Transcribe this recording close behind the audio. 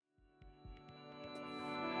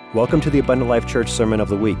Welcome to the Abundant Life Church Sermon of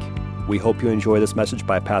the Week. We hope you enjoy this message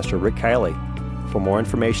by Pastor Rick Kielley. For more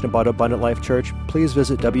information about Abundant Life Church, please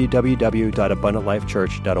visit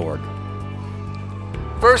www.abundantlifechurch.org.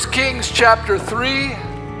 1 Kings chapter 3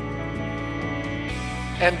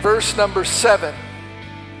 and verse number 7.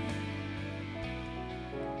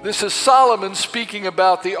 This is Solomon speaking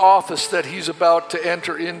about the office that he's about to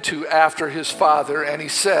enter into after his father, and he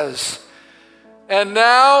says, "And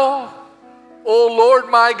now, O Lord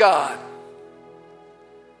my God,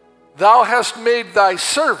 thou hast made thy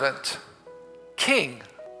servant king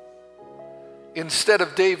instead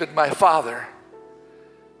of David my father,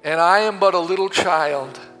 and I am but a little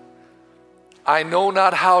child. I know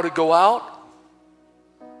not how to go out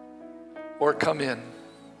or come in."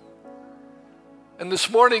 And this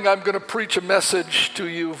morning I'm going to preach a message to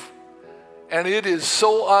you, and it is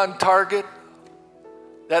so on target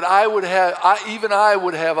that I would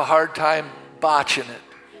have a hard time botching it.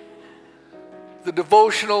 The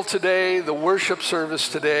devotional today, the worship service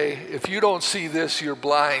today, if you don't see this, you're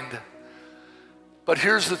blind. But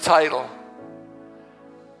here's the title: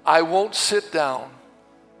 I won't sit down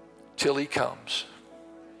till he comes.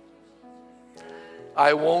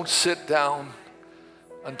 I won't sit down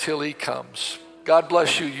until he comes. God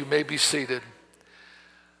bless you. You may be seated.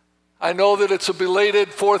 I know that it's a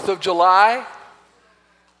belated 4th of July,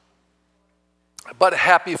 but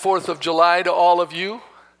happy 4th of July to all of you.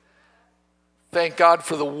 Thank God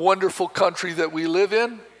for the wonderful country that we live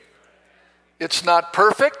in. It's not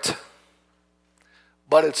perfect,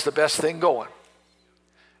 but it's the best thing going.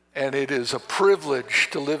 And it is a privilege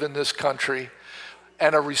to live in this country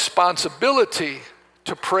and a responsibility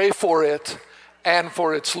to pray for it and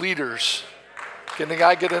for its leaders. Can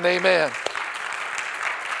I get an amen?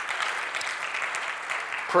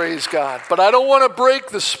 Praise God. But I don't want to break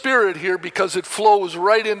the spirit here because it flows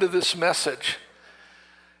right into this message.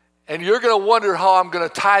 And you're going to wonder how I'm going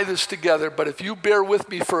to tie this together, but if you bear with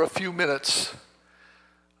me for a few minutes,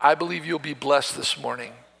 I believe you'll be blessed this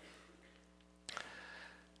morning.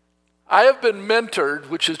 I have been mentored,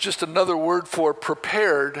 which is just another word for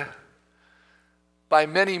prepared, by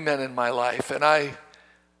many men in my life, and I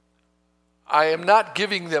am not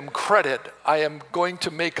giving them credit. I am going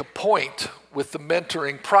to make a point with the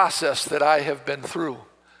mentoring process that I have been through.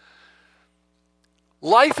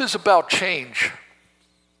 Life is about change.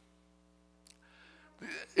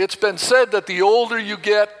 It's been said that the older you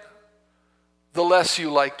get, the less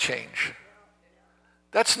you like change.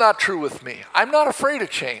 That's not true with me. I'm not afraid of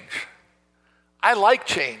change. I like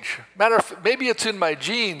change. Maybe it's in my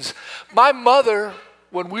genes. My mother,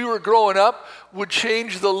 when we were growing up, would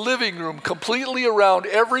change the living room completely around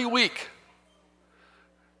every week.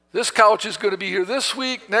 This couch is going to be here this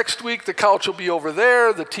week. Next week, the couch will be over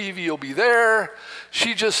there. The TV will be there.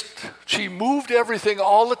 She moved everything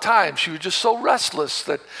all the time. She was just so restless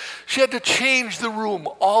that she had to change the room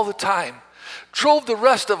all the time. Drove the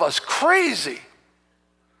rest of us crazy.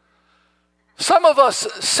 Some of us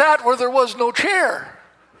sat where there was no chair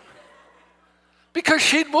because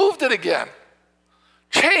she'd moved it again.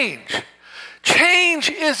 Change. Change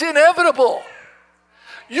is inevitable.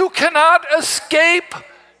 You cannot escape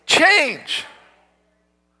change.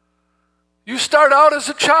 You start out as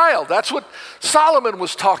a child. That's what Solomon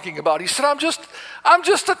was talking about. He said, I'm just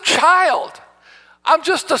a child. I'm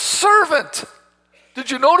just a servant.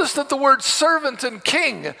 Did you notice that the word servant and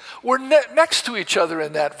king were next to each other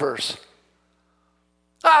in that verse?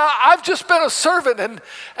 I've just been a servant,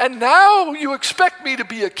 and now you expect me to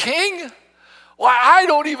be a king? Why, I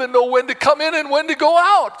don't even know when to come in and when to go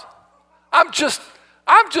out. I'm just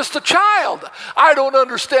a child. I don't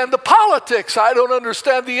understand the politics. I don't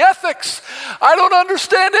understand the ethics. I don't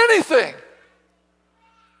understand anything.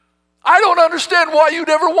 I don't understand why you'd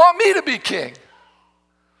ever want me to be king.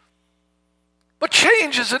 But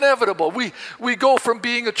change is inevitable. We go from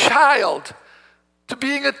being a child to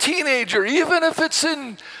being a teenager, even if it's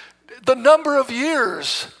in the number of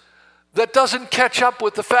years that doesn't catch up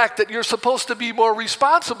with the fact that you're supposed to be more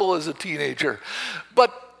responsible as a teenager.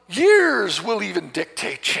 But years will even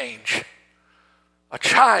dictate change. A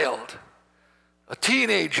child, a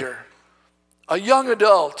teenager, a young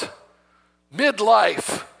adult,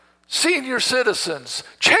 midlife, senior citizens.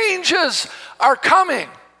 Changes are coming.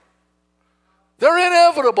 They're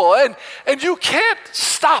inevitable, and you can't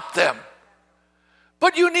stop them.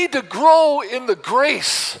 But you need to grow in the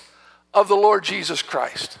grace of the Lord Jesus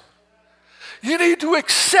Christ. You need to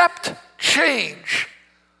accept change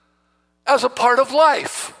as a part of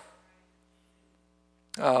life.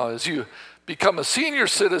 As you become a senior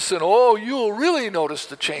citizen, you'll really notice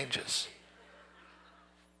the changes.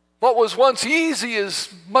 What was once easy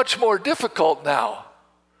is much more difficult now.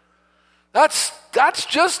 That's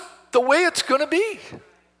just the way it's going to be.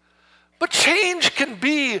 But change can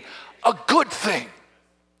be a good thing.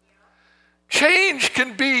 Change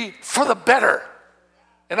can be for the better.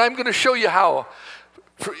 And I'm going to show you how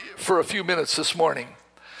for a few minutes this morning.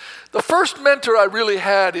 The first mentor I really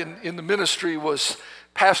had in the ministry was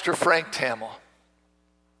Pastor Frank Tamil.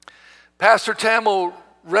 Pastor Tamil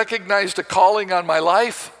recognized a calling on my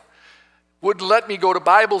life, wouldn't let me go to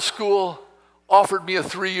Bible school, offered me a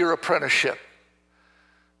 3-year apprenticeship.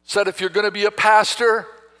 Said, if you're going to be a pastor,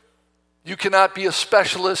 you cannot be a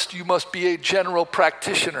specialist, you must be a general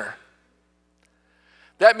practitioner.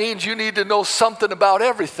 That means you need to know something about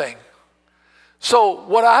everything. So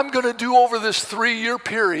what I'm going to do over this 3-year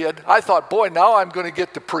period, I thought, boy, now I'm going to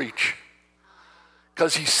get to preach.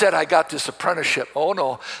 Because he said I got this apprenticeship. Oh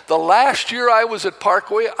no, the last year I was at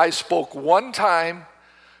Parkway, I spoke one time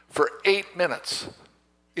for 8 minutes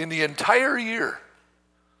in the entire year.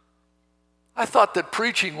 I thought that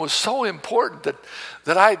preaching was so important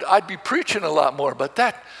that I'd be preaching a lot more, but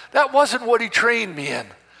that wasn't what he trained me in.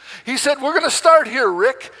 He said, we're going to start here,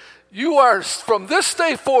 Rick. You are, from this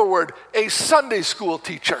day forward, a Sunday school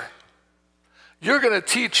teacher. You're going to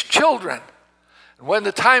teach children. And when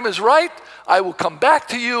the time is right, I will come back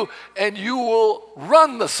to you and you will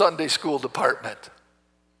run the Sunday school department.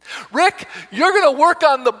 Rick, you're going to work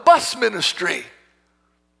on the bus ministry.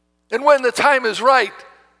 And when the time is right,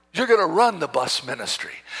 you're going to run the bus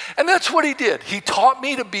ministry. And that's what he did. He taught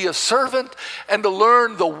me to be a servant and to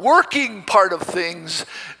learn the working part of things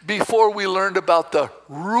before we learned about the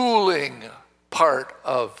ruling part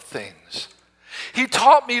of things. He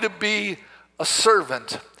taught me to be a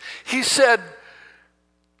servant. He said,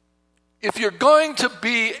 if you're going to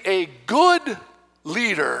be a good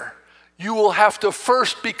leader, you will have to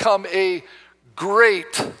first become a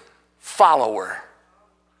great follower.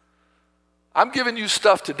 I'm giving you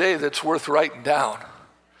stuff today that's worth writing down.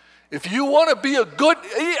 If you want to be a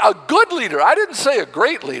good leader, I didn't say a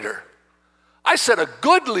great leader. I said a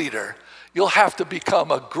good leader, you'll have to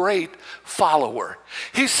become a great follower.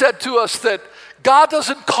 He said to us that God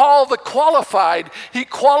doesn't call the qualified, he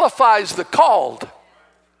qualifies the called.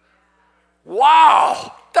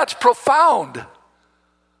 Wow, that's profound.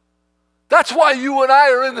 That's why you and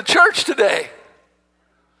I are in the church today.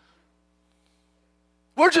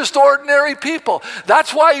 We're just ordinary people.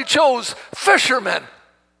 That's why he chose fishermen.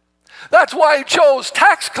 That's why he chose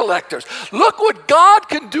tax collectors. Look what God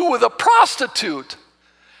can do with a prostitute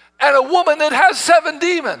and a woman that has 7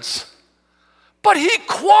 demons. But he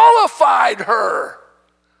qualified her.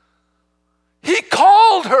 He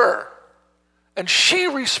called her. And she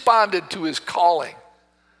responded to his calling.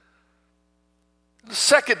 The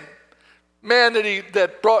second man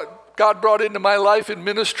that God brought into my life in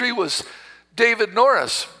ministry was David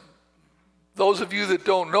Norris. Those of you that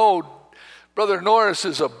don't know, Brother Norris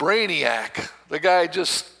is a brainiac. The guy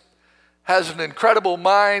just has an incredible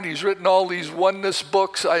mind. He's written all these oneness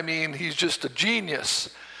books. I mean, he's just a genius.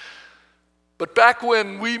 But back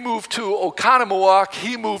when we moved to Oconomowoc,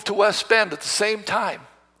 he moved to West Bend at the same time.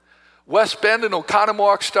 West Bend and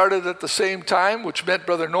Oconomowoc started at the same time, which meant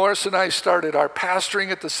Brother Norris and I started our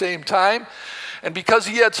pastoring at the same time. And because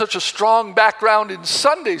he had such a strong background in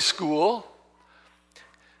Sunday school,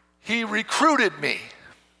 he recruited me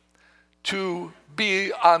to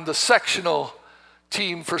be on the sectional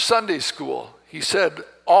team for Sunday school. He said,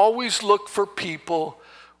 always look for people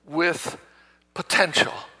with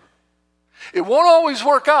potential. It won't always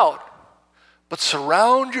work out, but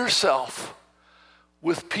surround yourself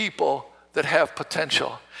with people that have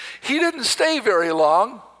potential. He didn't stay very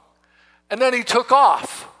long, and then he took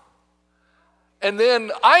off. And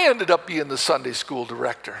then I ended up being the Sunday school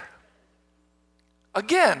director.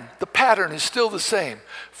 Again, the pattern is still the same.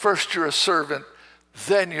 First you're a servant,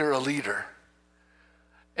 then you're a leader.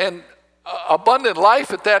 And Abundant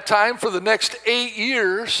Life at that time, for the next 8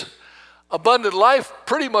 years, Abundant Life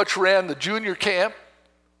pretty much ran the junior camp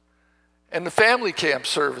and the family camp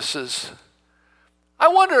services. I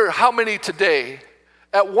wonder how many today,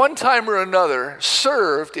 at one time or another,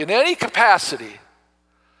 served in any capacity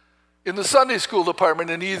in the Sunday school department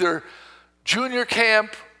in either junior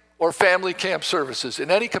camp or family camp services,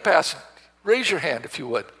 in any capacity. Raise your hand if you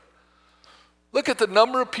would. Look at the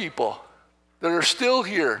number of people that are still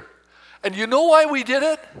here. And you know why we did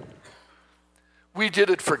it? We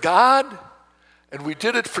did it for God, and we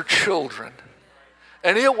did it for children.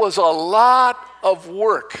 And it was a lot of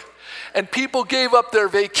work. And people gave up their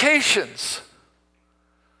vacations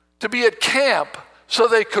to be at camp so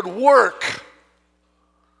they could work.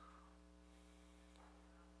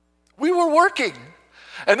 We were working.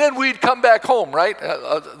 And then we'd come back home, right?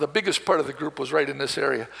 The biggest part of the group was right in this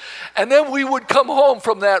area. And then we would come home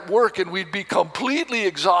from that work and we'd be completely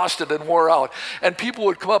exhausted and wore out. And people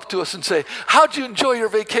would come up to us and say, how'd you enjoy your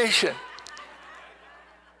vacation?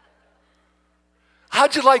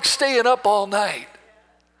 How'd you like staying up all night?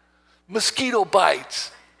 Mosquito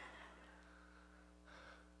bites,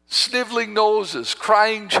 sniveling noses,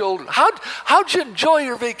 crying children. How'd you enjoy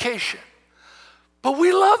your vacation? But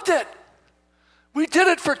we loved it. We did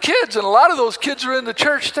it for kids, and a lot of those kids are in the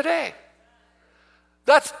church today.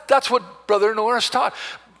 That's what Brother Norris taught.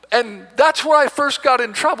 And that's where I first got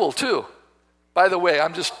in trouble, too. By the way,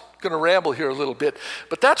 I'm just going to ramble here a little bit.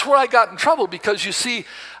 But that's where I got in trouble because, you see,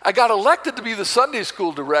 I got elected to be the Sunday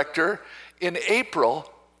school director in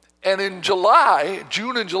April. And in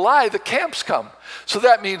June and July, the camps come. So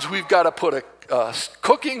that means we've got to put a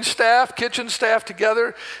cooking staff, kitchen staff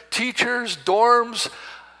together, teachers, dorms,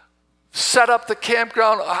 set up the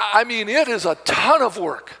campground. I mean, it is a ton of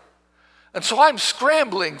work. And so I'm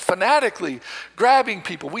scrambling fanatically, grabbing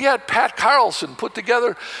people. We had Pat Carlson put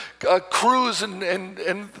together a cruise, and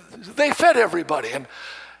they fed everybody.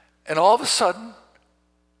 And all of a sudden,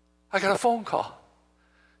 I got a phone call.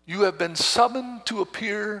 You have been summoned to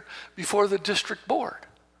appear before the district board.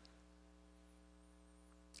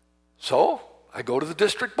 So I go to the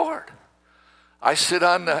district board. I sit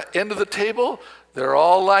on the end of the table. They're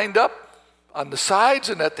all lined up on the sides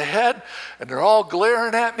and at the head, and they're all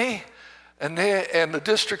glaring at me. And the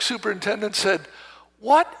district superintendent said,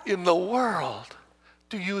 what in the world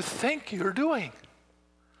do you think you're doing?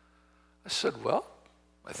 I said, well,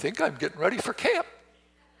 I think I'm getting ready for camp.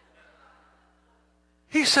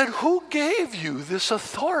 He said, who gave you this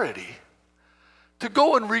authority to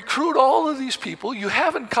go and recruit all of these people? You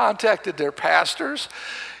haven't contacted their pastors.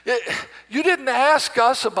 You didn't ask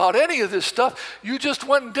us about any of this stuff. You just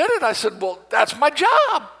went and did it. I said, well, that's my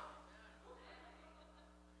job.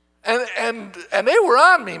 And they were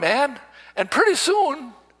on me, man. And pretty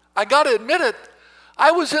soon, I got to admit it,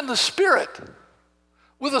 I was in the spirit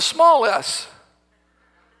with a small s.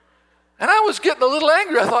 And I was getting a little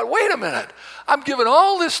angry. I thought, wait a minute. I'm giving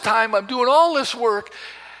all this time. I'm doing all this work.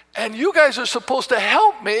 And you guys are supposed to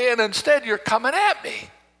help me. And instead, you're coming at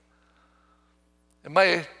me. And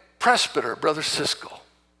my presbyter, Brother Siskel,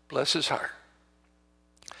 bless his heart,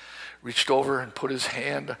 reached over and put his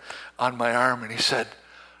hand on my arm. And he said,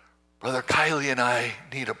 Brother Kielley and I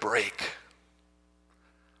need a break.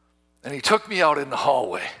 And he took me out in the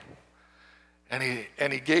hallway. And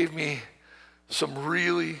he gave me some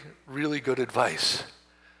really, really good advice.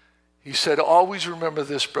 He said, always remember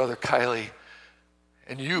this, Brother Kielley,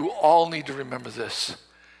 and you all need to remember this.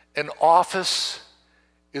 An office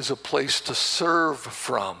is a place to serve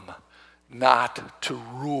from, not to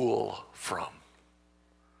rule from.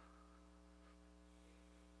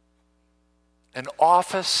 An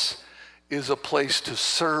office is a place to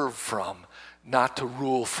serve from, not to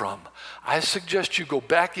rule from. I suggest you go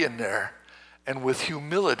back in there and with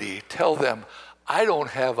humility tell them, I don't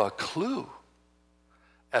have a clue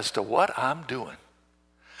as to what I'm doing.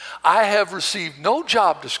 I have received no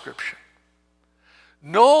job description,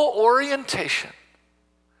 no orientation.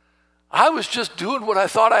 I was just doing what I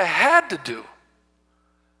thought I had to do.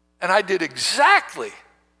 And I did exactly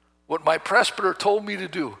what my presbyter told me to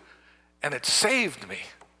do. And it saved me.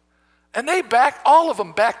 And all of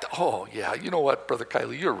them backed, oh yeah, you know what, Brother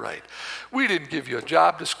Kielley, you're right. We didn't give you a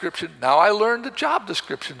job description. Now I learned that job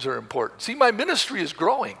descriptions are important. See, my ministry is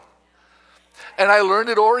growing. And I learned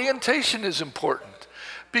that orientation is important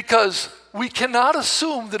because we cannot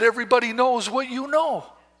assume that everybody knows what you know.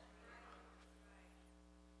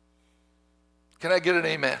 Can I get an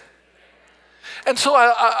amen? And so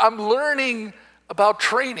I'm learning about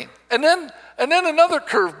training. And then another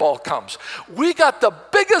curveball comes. We got the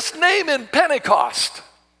biggest name in Pentecost.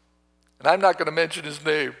 And I'm not going to mention his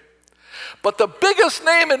name. But the biggest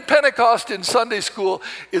name in Pentecost in Sunday school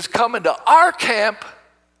is coming to our camp.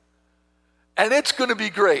 And it's going to be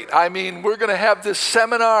great. I mean, we're going to have this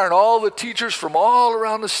seminar and all the teachers from all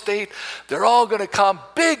around the state, they're all going to come.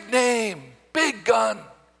 Big name, big gun.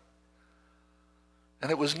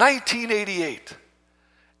 And it was 1988.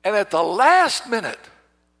 And at the last minute,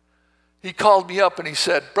 he called me up and he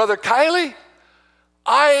said, Brother Kielley,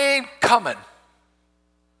 I ain't coming.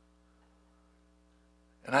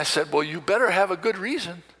 And I said, well, you better have a good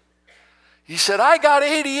reason. He said, I got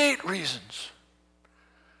 88 reasons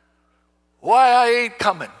why I ain't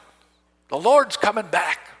coming. The Lord's coming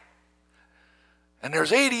back. And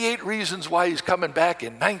there's 88 reasons why he's coming back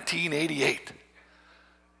in 1988.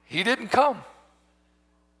 He didn't come.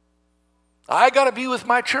 I got to be with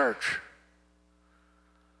my church.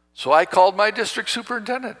 So I called my district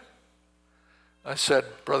superintendent. I said,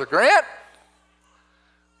 Brother Grant,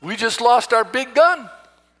 we just lost our big gun.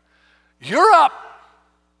 You're up.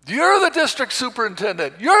 You're the district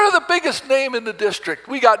superintendent. You're the biggest name in the district.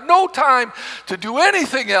 We got no time to do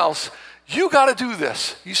anything else. You got to do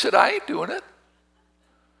this. He said, I ain't doing it.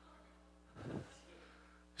 He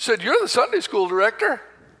said, you're the Sunday school director.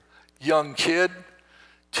 Young kid,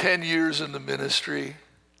 10 years in the ministry,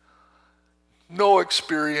 no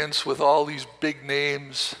experience with all these big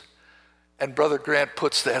names. And Brother Grant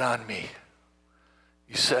puts that on me.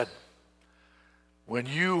 He said, when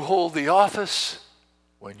you hold the office,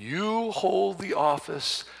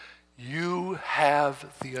 you have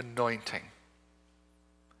the anointing.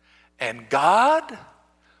 And God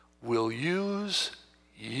will use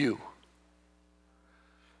you.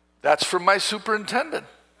 That's from my superintendent.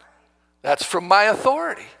 That's from my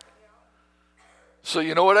authority. So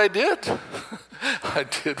you know what I did? I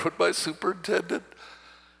did what my superintendent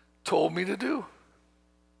told me to do.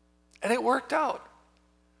 And it worked out.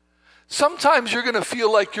 Sometimes you're going to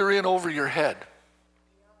feel like you're in over your head.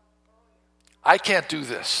 I can't do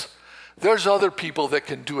this. There's other people that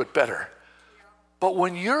can do it better. But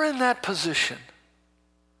when you're in that position,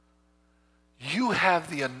 you have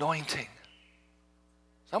the anointing.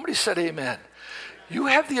 Somebody said amen. You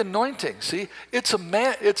have the anointing. See,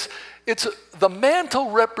 the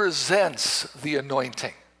mantle represents the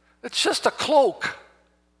anointing. It's just a cloak.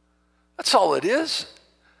 That's all it is.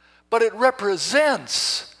 But it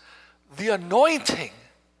represents the anointing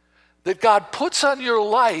that God puts on your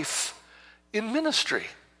life in ministry.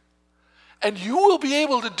 And you will be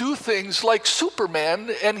able to do things like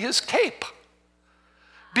Superman and his cape.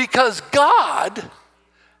 Because God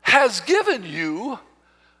has given you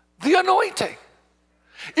the anointing.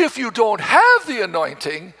 If you don't have the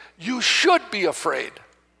anointing, you should be afraid.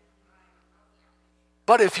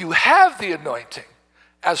 But if you have the anointing,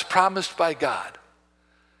 as promised by God,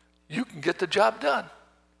 you can get the job done.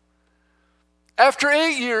 After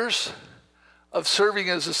 8 years of serving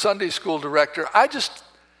as a Sunday school director,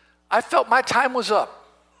 I felt my time was up.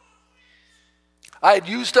 I had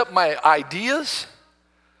used up my ideas.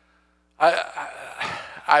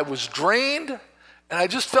 I was drained, and I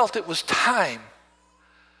just felt it was time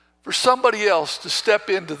for somebody else to step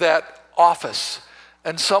into that office,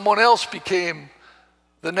 and someone else became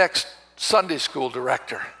the next Sunday school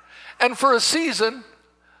director. And for a season,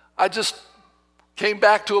 I just came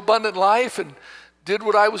back to Abundant Life and did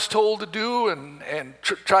what I was told to do and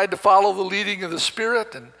tried to follow the leading of the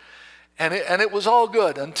Spirit, and it was all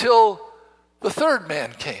good until the third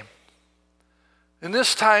man came. And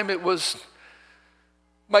this time it was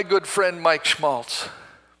my good friend Mike Schmaltz.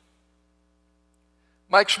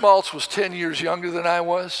 Mike Schmaltz was 10 years younger than I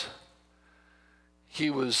was. He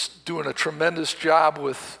was doing a tremendous job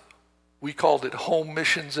with, we called it home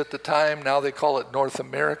missions at the time. Now they call it North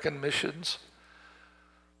American missions.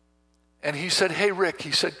 And he said, hey, Rick,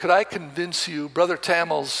 he said, could I convince you, Brother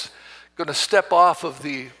Tammel's going to step off of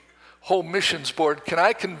the home missions board. Can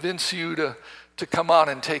I convince you to come on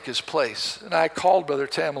and take his place? And I called Brother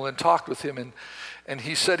Tammel and talked with him, and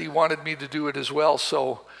he said he wanted me to do it as well.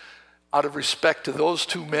 So out of respect to those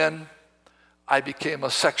two men, I became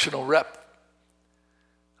a sectional rep.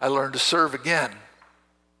 I learned to serve again.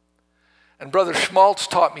 And Brother Schmaltz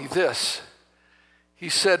taught me this. He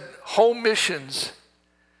said, home missions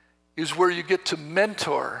is where you get to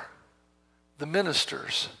mentor the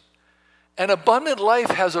ministers. And Abundant Life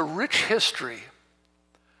has a rich history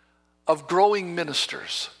of growing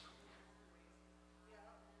ministers.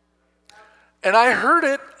 And I heard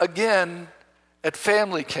it again at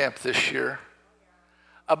family camp this year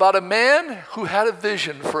about a man who had a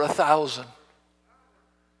vision for 1,000. He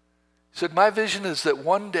said, my vision is that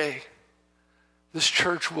one day this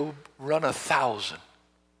church will run 1,000.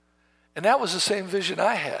 And that was the same vision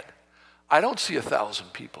I had. I don't see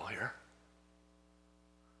 1,000 people here.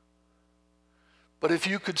 But if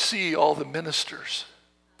you could see all the ministers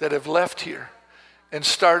that have left here and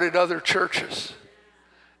started other churches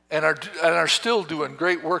and are still doing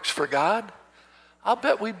great works for God, I'll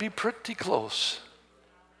bet we'd be pretty close.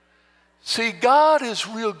 See, God is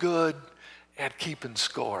real good at keeping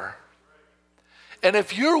score. And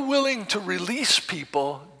if you're willing to release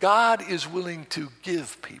people, God is willing to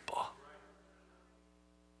give people.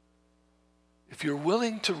 If you're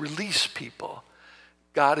willing to release people,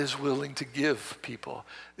 God is willing to give people.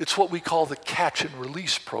 It's what we call the catch and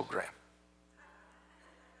release program.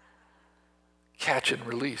 Catch and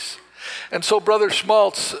release. And so Brother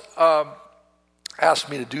Schmaltz asked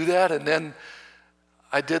me to do that, and then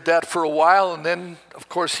I did that for a while, and then, of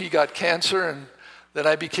course, he got cancer, and Then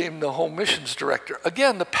I became the home missions director.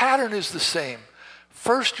 Again, the pattern is the same.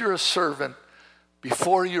 First, you're a servant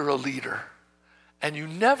before you're a leader. And you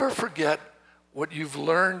never forget what you've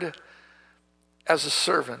learned as a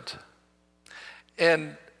servant.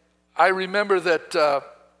 And I remember that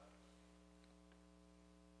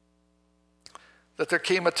there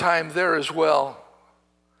came a time there as well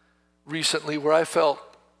recently where I felt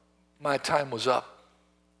my time was up.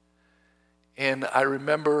 And I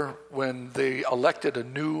remember when they elected a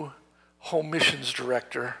new home missions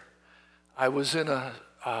director, I was in a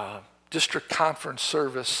district conference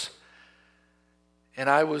service, and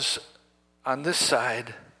I was on this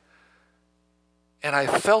side, and I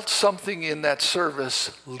felt something in that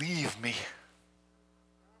service leave me.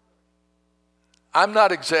 I'm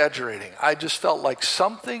not exaggerating. I just felt like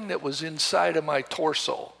something that was inside of my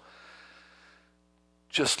torso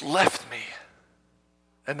just left me.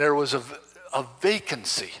 And there was a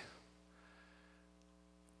vacancy.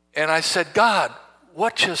 And I said, God,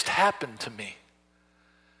 what just happened to me?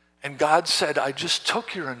 And God said, I just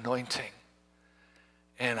took your anointing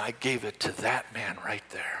and I gave it to that man right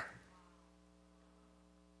there.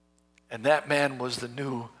 And that man was the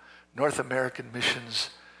new North American Missions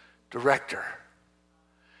Director.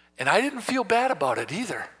 And I didn't feel bad about it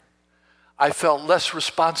either. I felt less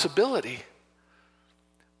responsibility.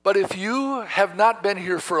 But if you have not been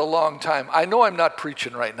here for a long time, I know I'm not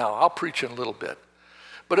preaching right now. I'll preach in a little bit.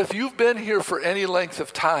 But if you've been here for any length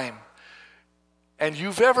of time, and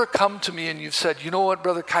you've ever come to me and you've said, you know what,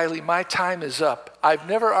 Brother Kielley, my time is up. I've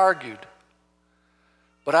never argued.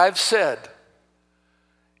 But I've said,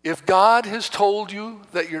 if God has told you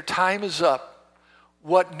that your time is up,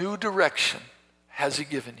 what new direction has he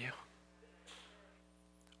given you?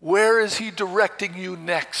 Where is he directing you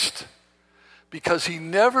next? Because he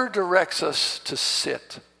never directs us to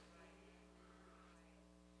sit.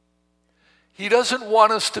 He doesn't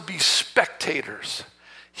want us to be spectators.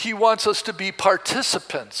 He wants us to be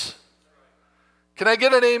participants. Can I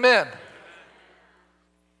get an amen?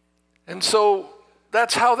 And so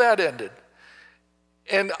that's how that ended.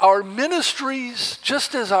 And our ministries,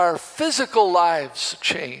 just as our physical lives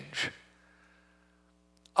change,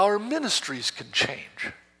 our ministries can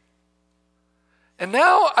change. And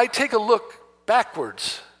now I take a look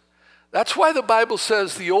backwards. That's why the Bible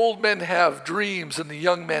says the old men have dreams and the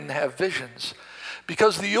young men have visions.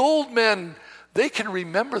 Because the old men, they can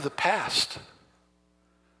remember the past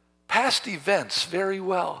events very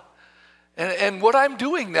well. And what I'm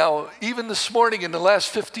doing now, even this morning in the last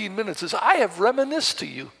 15 minutes, is I have reminisced to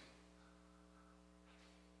you.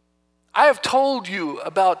 I have told you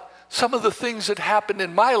about some of the things that happened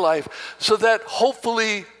in my life so that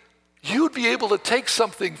hopefully you'd be able to take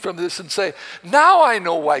something from this and say, now I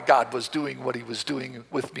know why God was doing what he was doing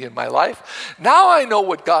with me in my life. Now I know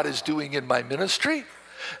what God is doing in my ministry.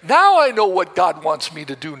 Now I know what God wants me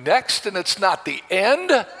to do next, and it's not the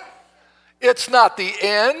end. It's not the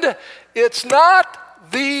end. It's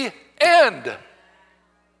not the end.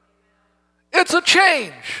 It's a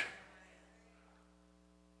change.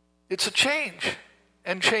 It's a change,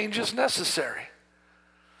 and change is necessary.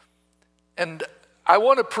 And I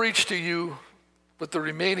want to preach to you with the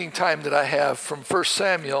remaining time that I have from 1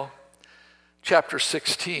 Samuel chapter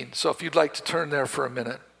 16. So if you'd like to turn there for a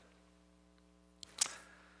minute.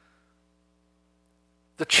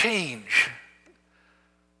 The change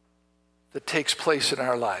that takes place in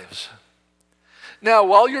our lives. Now,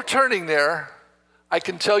 while you're turning there, I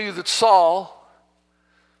can tell you that Saul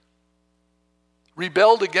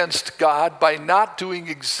rebelled against God by not doing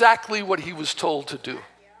exactly what he was told to do.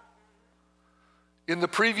 In the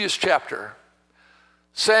previous chapter,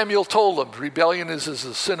 Samuel told him, rebellion is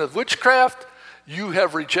a sin of witchcraft. You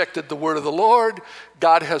have rejected the word of the Lord.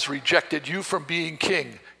 God has rejected you from being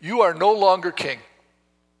king. You are no longer king.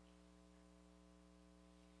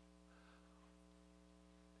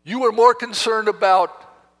 You were more concerned about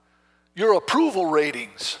your approval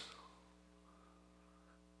ratings.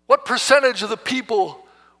 What percentage of the people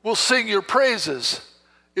will sing your praises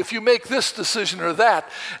if you make this decision or that?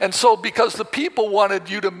 And so because the people wanted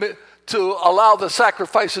you to allow the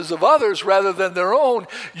sacrifices of others rather than their own,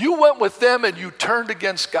 you went with them and you turned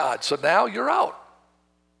against God. So now you're out.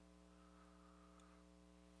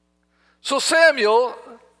 So Samuel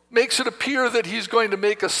makes it appear that he's going to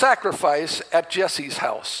make a sacrifice at Jesse's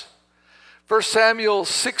house. 1 Samuel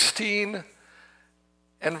 16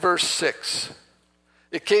 and verse 6.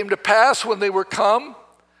 It came to pass when they were come,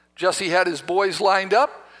 Jesse had his boys lined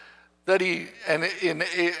up, that he, and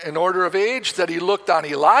in order of age, that he looked on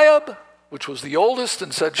Eliab, which was the oldest,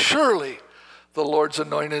 and said, surely the Lord's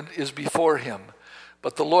anointed is before him.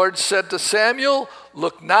 But the Lord said to Samuel,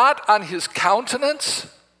 look not on his countenance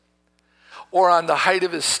or on the height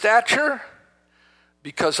of his stature,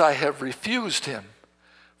 because I have refused him.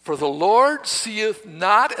 For the Lord seeth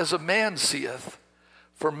not as a man seeth.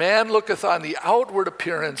 For man looketh on the outward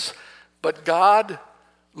appearance, but God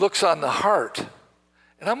looks on the heart.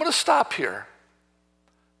 And I'm going to stop here,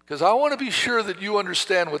 because I want to be sure that you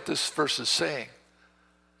understand what this verse is saying.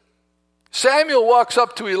 Samuel walks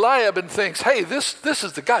up to Eliab and thinks, hey, this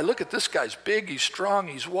is the guy. Look at this guy's big, he's strong,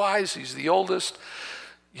 he's wise, he's the oldest.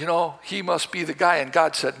 You know, he must be the guy. And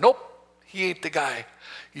God said, nope, he ain't the guy.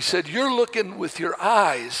 He said, you're looking with your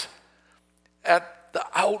eyes at the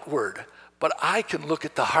outward, but I can look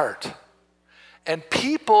at the heart. And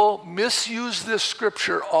people misuse this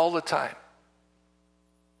scripture all the time.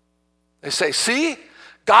 They say, see,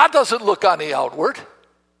 God doesn't look on the outward.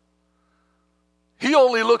 He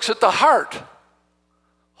only looks at the heart.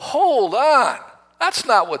 Hold on. That's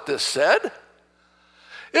not what this said.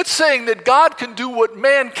 It's saying that God can do what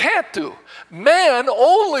man can't do. Man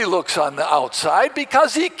only looks on the outside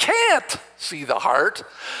because he can't see the heart.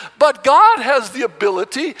 But God has the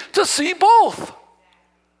ability to see both.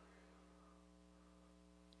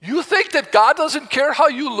 You think that God doesn't care how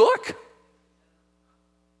you look?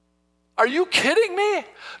 Are you kidding me?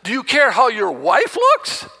 Do you care how your wife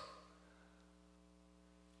looks?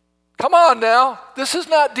 Come on now, this is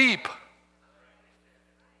not deep.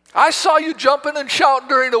 I saw you jumping and shouting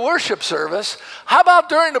during the worship service. How about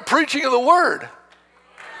during the preaching of the word?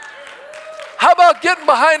 How about getting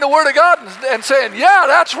behind the word of God and saying, yeah,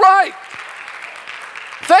 that's right.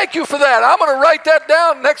 Thank you for that. I'm going to write that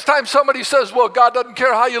down. Next time somebody says, well, God doesn't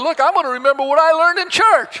care how you look, I'm going to remember what I learned in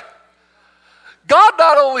church. God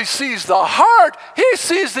not only sees the heart, he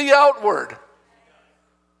sees the outward.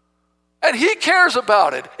 And he cares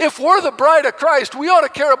about it. If we're the bride of Christ, we ought to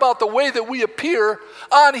care about the way that we appear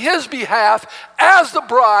on his behalf as the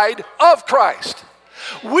bride of Christ.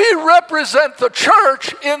 We represent the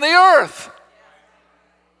church in the earth.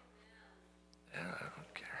 I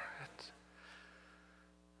don't care.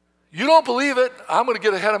 You don't believe it? I'm going to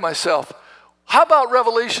get ahead of myself. How about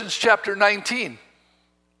Revelations chapter 19?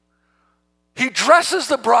 He dresses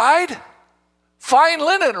the bride, fine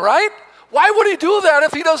linen, right? Why would he do that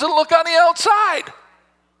if he doesn't look on the outside?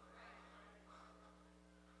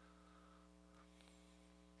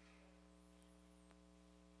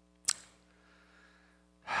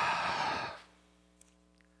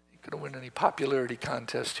 Ain't going to win any popularity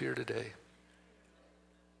contest here today.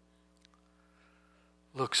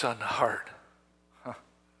 Looks on the heart. Huh.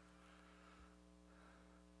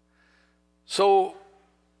 So,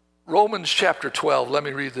 Romans chapter 12, let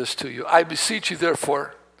me read this to you. I beseech you,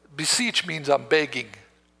 therefore. Beseech means I'm begging.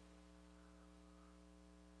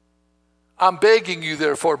 I'm begging you,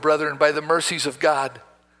 therefore, brethren, by the mercies of God,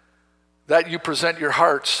 that you present your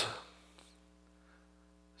hearts.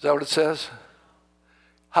 Is that what it says?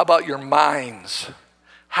 How about your minds?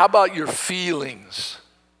 How about your feelings?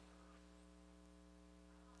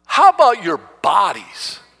 How about your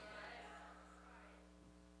bodies?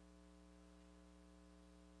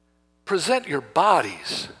 Present your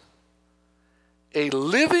bodies a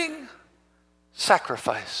living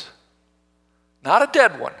sacrifice. Not a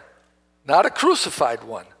dead one, not a crucified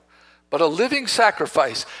one, but a living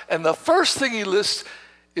sacrifice. And the first thing he lists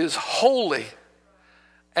is holy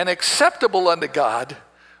and acceptable unto God,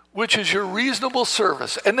 which is your reasonable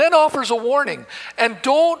service. And then offers a warning. And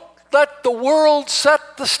don't let the world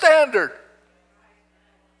set the standard.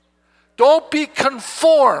 Don't be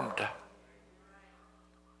conformed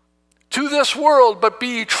to this world, but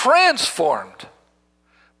be transformed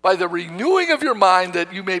by the renewing of your mind,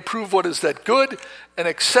 that you may prove what is that good and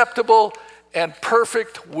acceptable and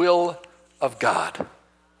perfect will of God.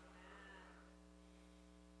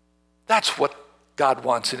 That's what God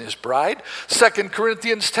wants in his bride. 2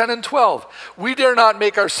 Corinthians 10 and 12. We dare not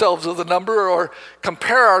make ourselves of the number or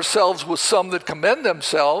compare ourselves with some that commend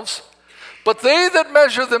themselves, but they that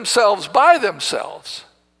measure themselves by themselves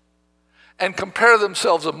and compare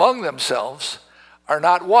themselves among themselves are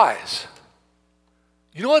not wise.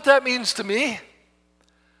 You know what that means to me?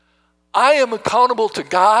 I am accountable to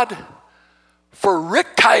God for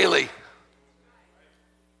Rick Kielley.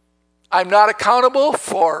 I'm not accountable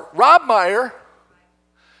for Rob Meyer,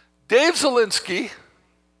 Dave Zielinski.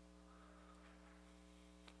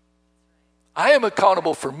 I am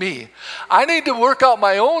accountable for me. I need to work out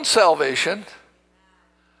my own salvation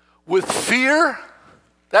with fear,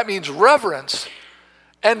 that means reverence,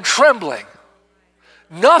 and trembling.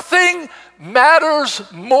 Nothing matters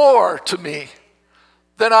more to me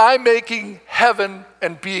than I making heaven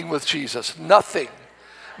and being with Jesus. Nothing.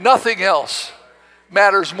 Nothing else.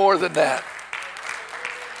 matters more than that.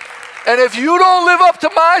 And if you don't live up to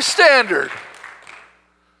my standard,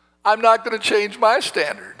 I'm not going to change my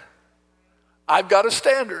standard. I've got a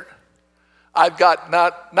standard. I've got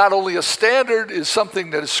not only a standard is something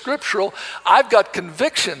that is scriptural, I've got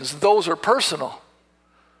convictions. Those are personal.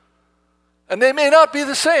 And they may not be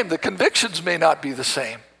the same. The convictions may not be the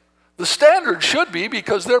same. The standard should be,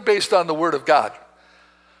 because they're based on the Word of God.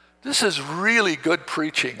 This is really good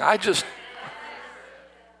preaching.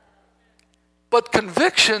 But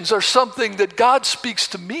convictions are something that God speaks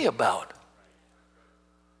to me about.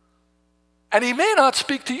 And he may not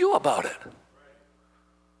speak to you about it.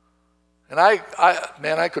 And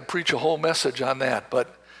I could preach a whole message on that,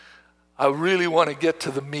 but I really want to get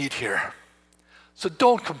to the meat here. So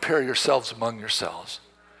don't compare yourselves among yourselves.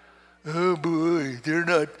 Oh boy, they're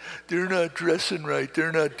not dressing right.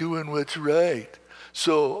 They're not doing what's right.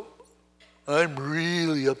 So I'm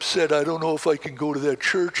really upset. I don't know if I can go to that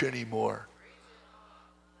church anymore.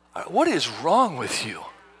 What is wrong with you?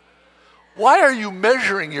 Why are you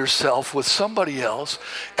measuring yourself with somebody else,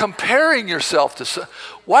 comparing yourself to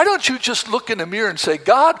why don't you just look in the mirror and say,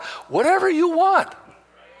 God, whatever you want,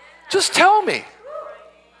 just tell me.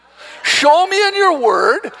 Show me in your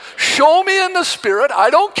word. Show me in the Spirit. I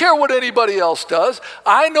don't care what anybody else does.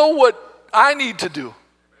 I know what I need to do.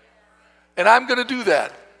 And I'm going to do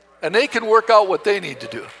that. And they can work out what they need to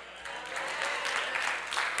do.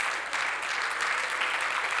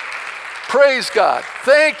 Praise God.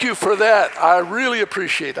 Thank you for that. I really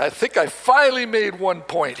appreciate it. I think I finally made one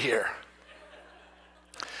point here.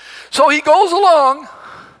 So he goes along,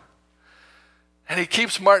 and he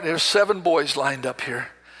keeps marching. There's 7 boys lined up here,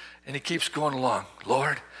 and he keeps going along.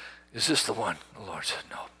 Lord, is this the one? The Lord said,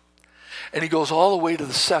 no. And he goes all the way to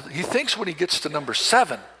the 7th. He thinks when he gets to number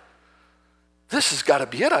 7, this has got to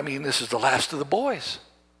be it. I mean, this is the last of the boys.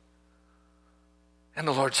 And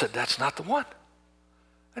the Lord said, that's not the one.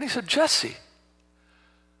 And he said, Jesse,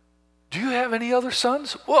 do you have any other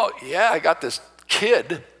sons? Well, yeah, I got this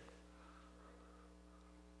kid.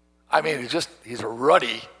 I mean, he's a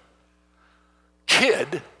ruddy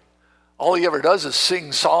kid. All he ever does is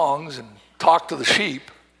sing songs and talk to the sheep.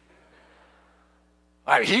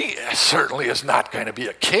 I mean, he certainly is not going to be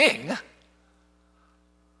a king.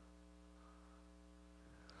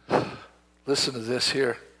 Listen to this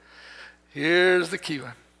here. Here's the key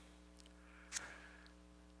one.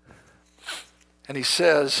 And he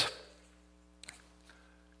says,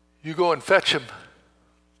 you go and fetch him.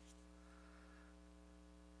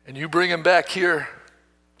 And you bring him back here,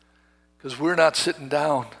 because we're not sitting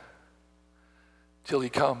down till he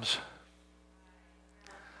comes.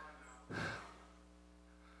 And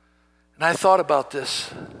I thought about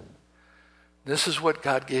this. This is what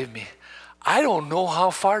God gave me. I don't know how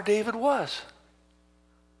far David was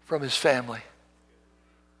from his family.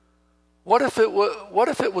 What if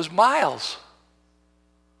it was miles?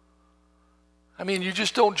 I mean, you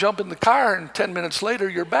just don't jump in the car and 10 minutes later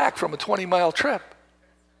you're back from a 20-mile trip.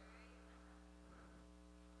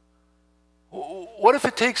 What if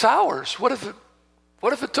it takes hours? What if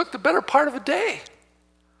it took the better part of a day?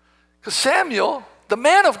 Because Samuel, the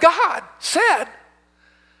man of God, said,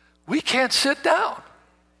 we can't sit down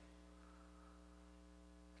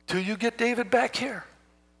till you get David back here.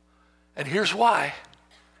 And here's why.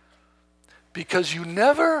 Because you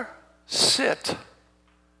never sit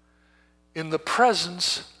in the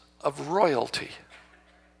presence of royalty.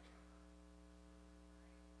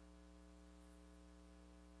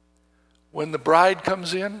 When the bride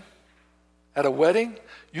comes in at a wedding,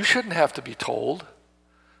 you shouldn't have to be told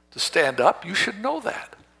to stand up. You should know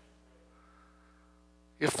that.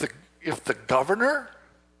 If the governor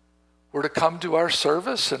were to come to our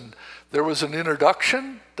service and there was an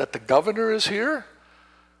introduction that the governor is here,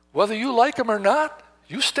 whether you like him or not,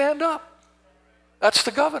 you stand up. That's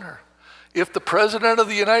the governor. If the president of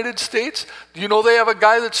the United States, do you know they have a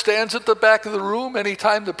guy that stands at the back of the room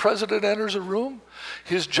anytime the president enters a room?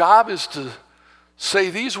 His job is to say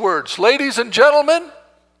these words, ladies and gentlemen,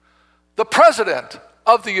 the president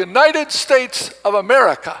of the United States of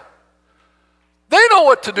America. They know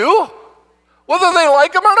what to do, whether they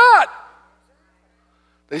like him or not.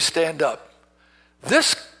 They stand up.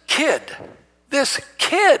 This kid is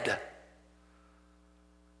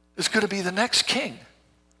going to be the next king.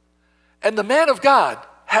 And the man of God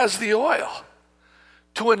has the oil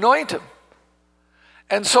to anoint him.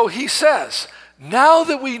 And so he says, now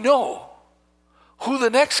that we know who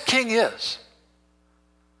the next king is,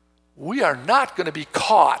 we are not going to be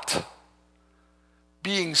caught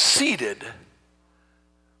being seated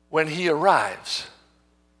when he arrives.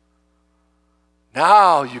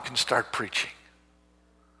 Now you can start preaching.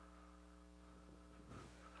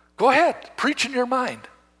 Go ahead, preach in your mind.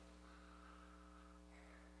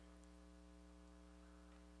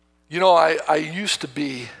 You know, I used to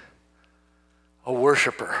be a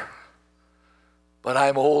worshiper, but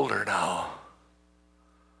I'm older now.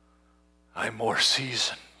 I'm more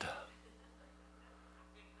seasoned,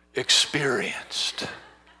 experienced,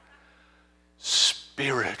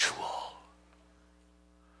 spiritual.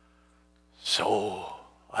 So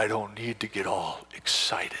I don't need to get all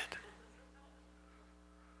excited.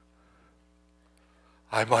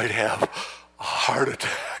 I might have a heart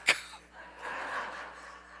attack.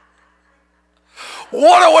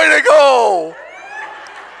 What a way to go!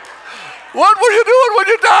 What were you doing when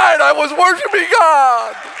you died? I was worshiping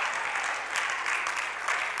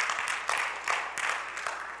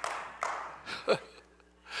God.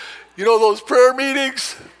 You know those prayer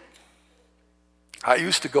meetings? I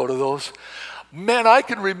used to go to those. Man, I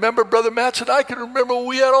can remember, Brother Mattson, I can remember when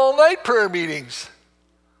we had all-night prayer meetings.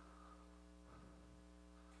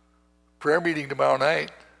 Prayer meeting tomorrow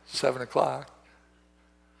night, 7 o'clock.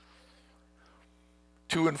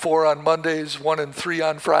 2 and 4 on Mondays, 1 and 3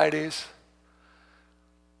 on Fridays.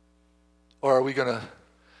 Or are we going to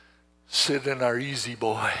sit in our easy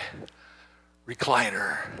boy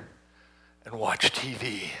recliner and watch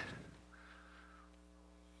TV?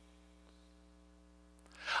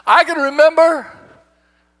 I can remember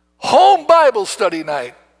home Bible study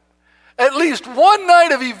night. At least one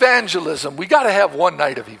night of evangelism. We got to have one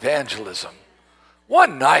night of evangelism.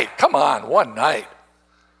 One night. Come on, one night.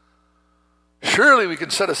 Surely we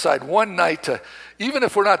can set aside one night to, even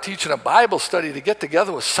if we're not teaching a Bible study, to get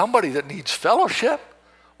together with somebody that needs fellowship.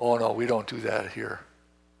 Oh no, we don't do that here.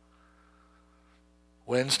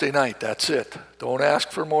 Wednesday night, that's it. Don't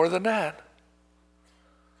ask for more than that.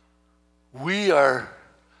 We are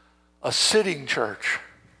a sitting church.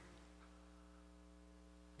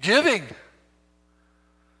 Giving.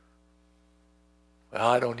 Well,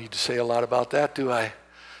 I don't need to say a lot about that, do I?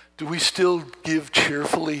 Do we still give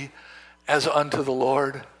cheerfully as unto the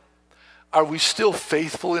Lord? Are we still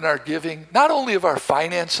faithful in our giving, not only of our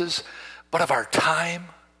finances, but of our time?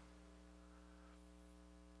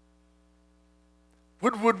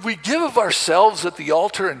 Would we give of ourselves at the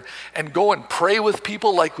altar and go and pray with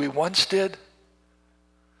people like we once did?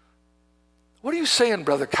 What are you saying,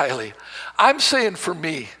 Brother Kielley? I'm saying for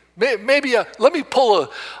me, maybe let me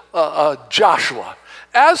pull a Joshua.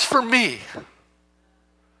 As for me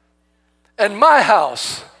and my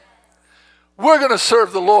house, we're going to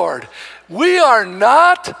serve the Lord. We are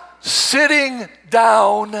not sitting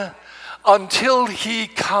down until he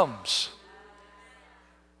comes.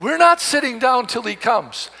 We're not sitting down till he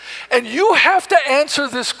comes. And you have to answer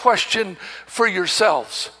this question for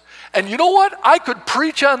yourselves. And you know what? I could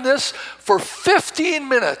preach on this for 15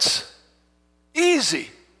 minutes. Easy.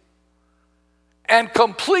 And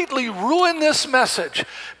completely ruin this message.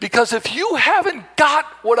 Because if you haven't got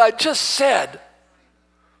what I just said,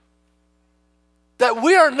 that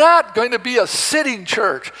we are not going to be a sitting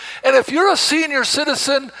church. And if you're a senior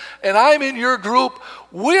citizen and I'm in your group,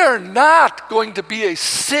 we are not going to be a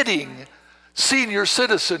sitting senior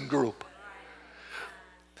citizen group.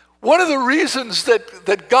 One of the reasons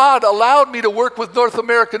that God allowed me to work with North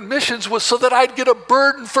American Missions was so that I'd get a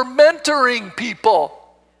burden for mentoring people.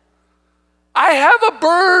 I have a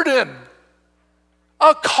burden,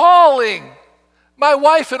 a calling, my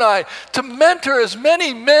wife and I, to mentor as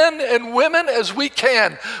many men and women as we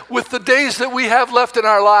can with the days that we have left in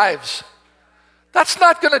our lives. That's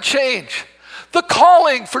not going to change. The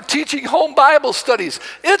calling for teaching home Bible studies,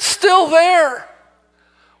 it's still there.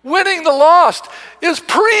 Winning the lost is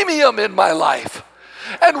premium in my life.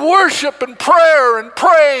 And worship and prayer and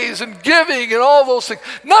praise and giving and all those things,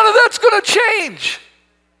 none of that's going to change.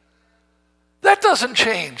 That doesn't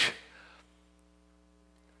change.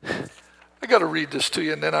 I got to read this to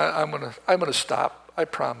you, and then I'm going to stop. I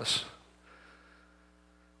promise.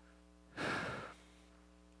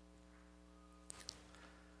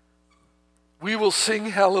 We will sing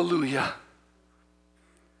hallelujah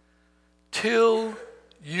till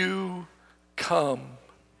you come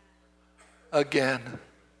again.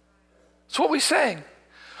 That's what we sang.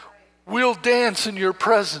 We'll dance in your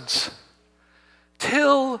presence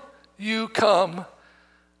till you come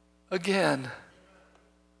again.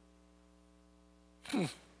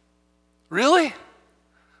 Really?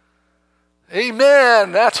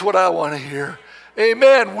 Amen. That's what I want to hear.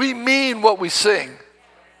 Amen. We mean what we sing.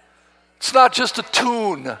 It's not just a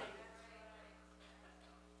tune.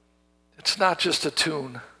 It's not just a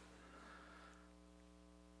tune.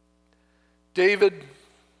 David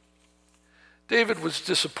was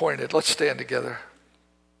disappointed. Let's stand together.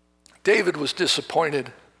 David was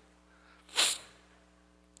disappointed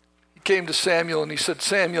came to Samuel and he said,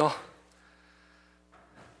 Samuel,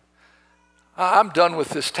 I'm done with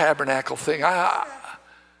this tabernacle thing. How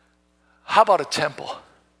about a temple?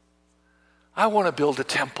 I want to build a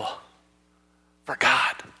temple for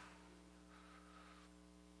God.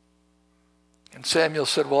 And Samuel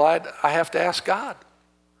said, well, I have to ask God.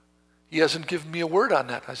 He hasn't given me a word on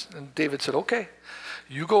that. And David said, okay,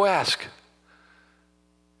 you go ask.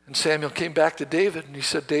 And Samuel came back to David and he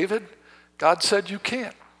said, David, God said you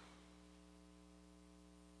can't.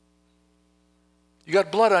 You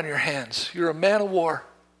got blood on your hands. You're a man of war.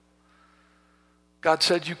 God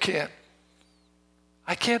said you can't.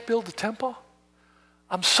 I can't build a temple?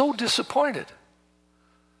 I'm so disappointed.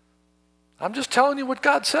 I'm just telling you what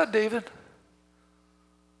God said, David.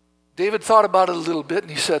 David thought about it a little bit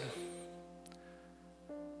and he said,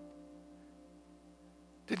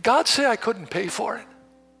 did God say I couldn't pay for it?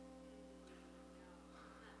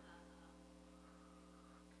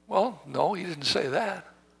 Well, no, he didn't say that.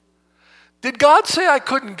 Did God say I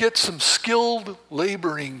couldn't get some skilled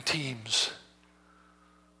laboring teams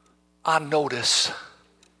on notice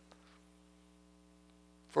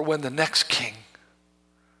for when the next king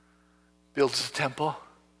builds the temple?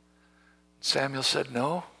 Samuel said,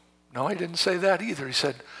 no, he didn't say that either. He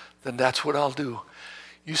said, then that's what I'll do.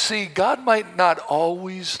 You see, God might not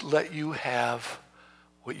always let you have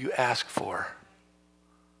what you ask for.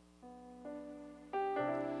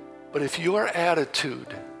 But if your attitude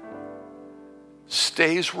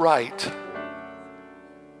stays right,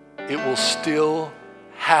 it will still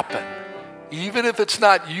happen. Even if it's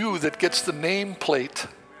not you that gets the nameplate.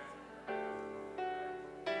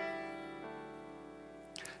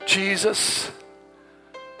 Jesus,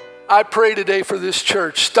 I pray today for this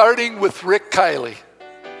church, starting with Rick Kielley.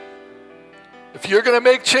 If you're going to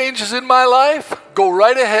make changes in my life, go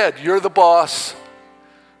right ahead. You're the boss.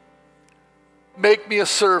 Make me a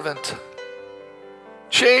servant.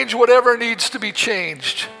 Change whatever needs to be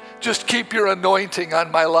changed. Just keep your anointing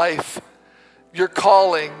on my life, your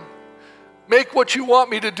calling. Make what you want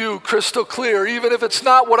me to do crystal clear, even if it's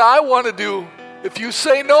not what I want to do. If you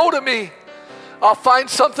say no to me, I'll find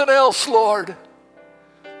something else, Lord.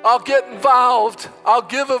 I'll get involved. I'll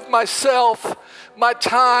give of myself, my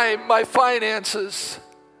time, my finances.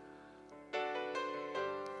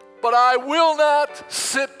 But I will not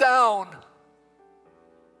sit down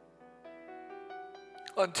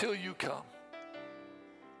until you come.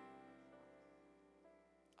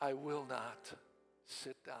 I will not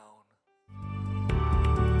sit down.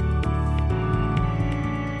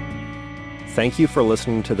 Thank you for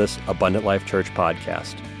listening to this Abundant Life Church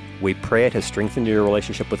podcast. We pray it has strengthened your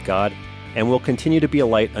relationship with God and will continue to be a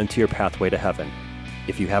light unto your pathway to heaven.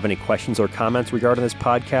 If you have any questions or comments regarding this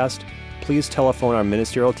podcast, please telephone our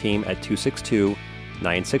ministerial team at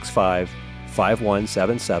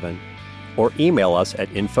 262-965-5177 or email us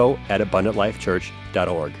at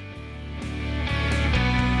info@abundantlifechurch.org.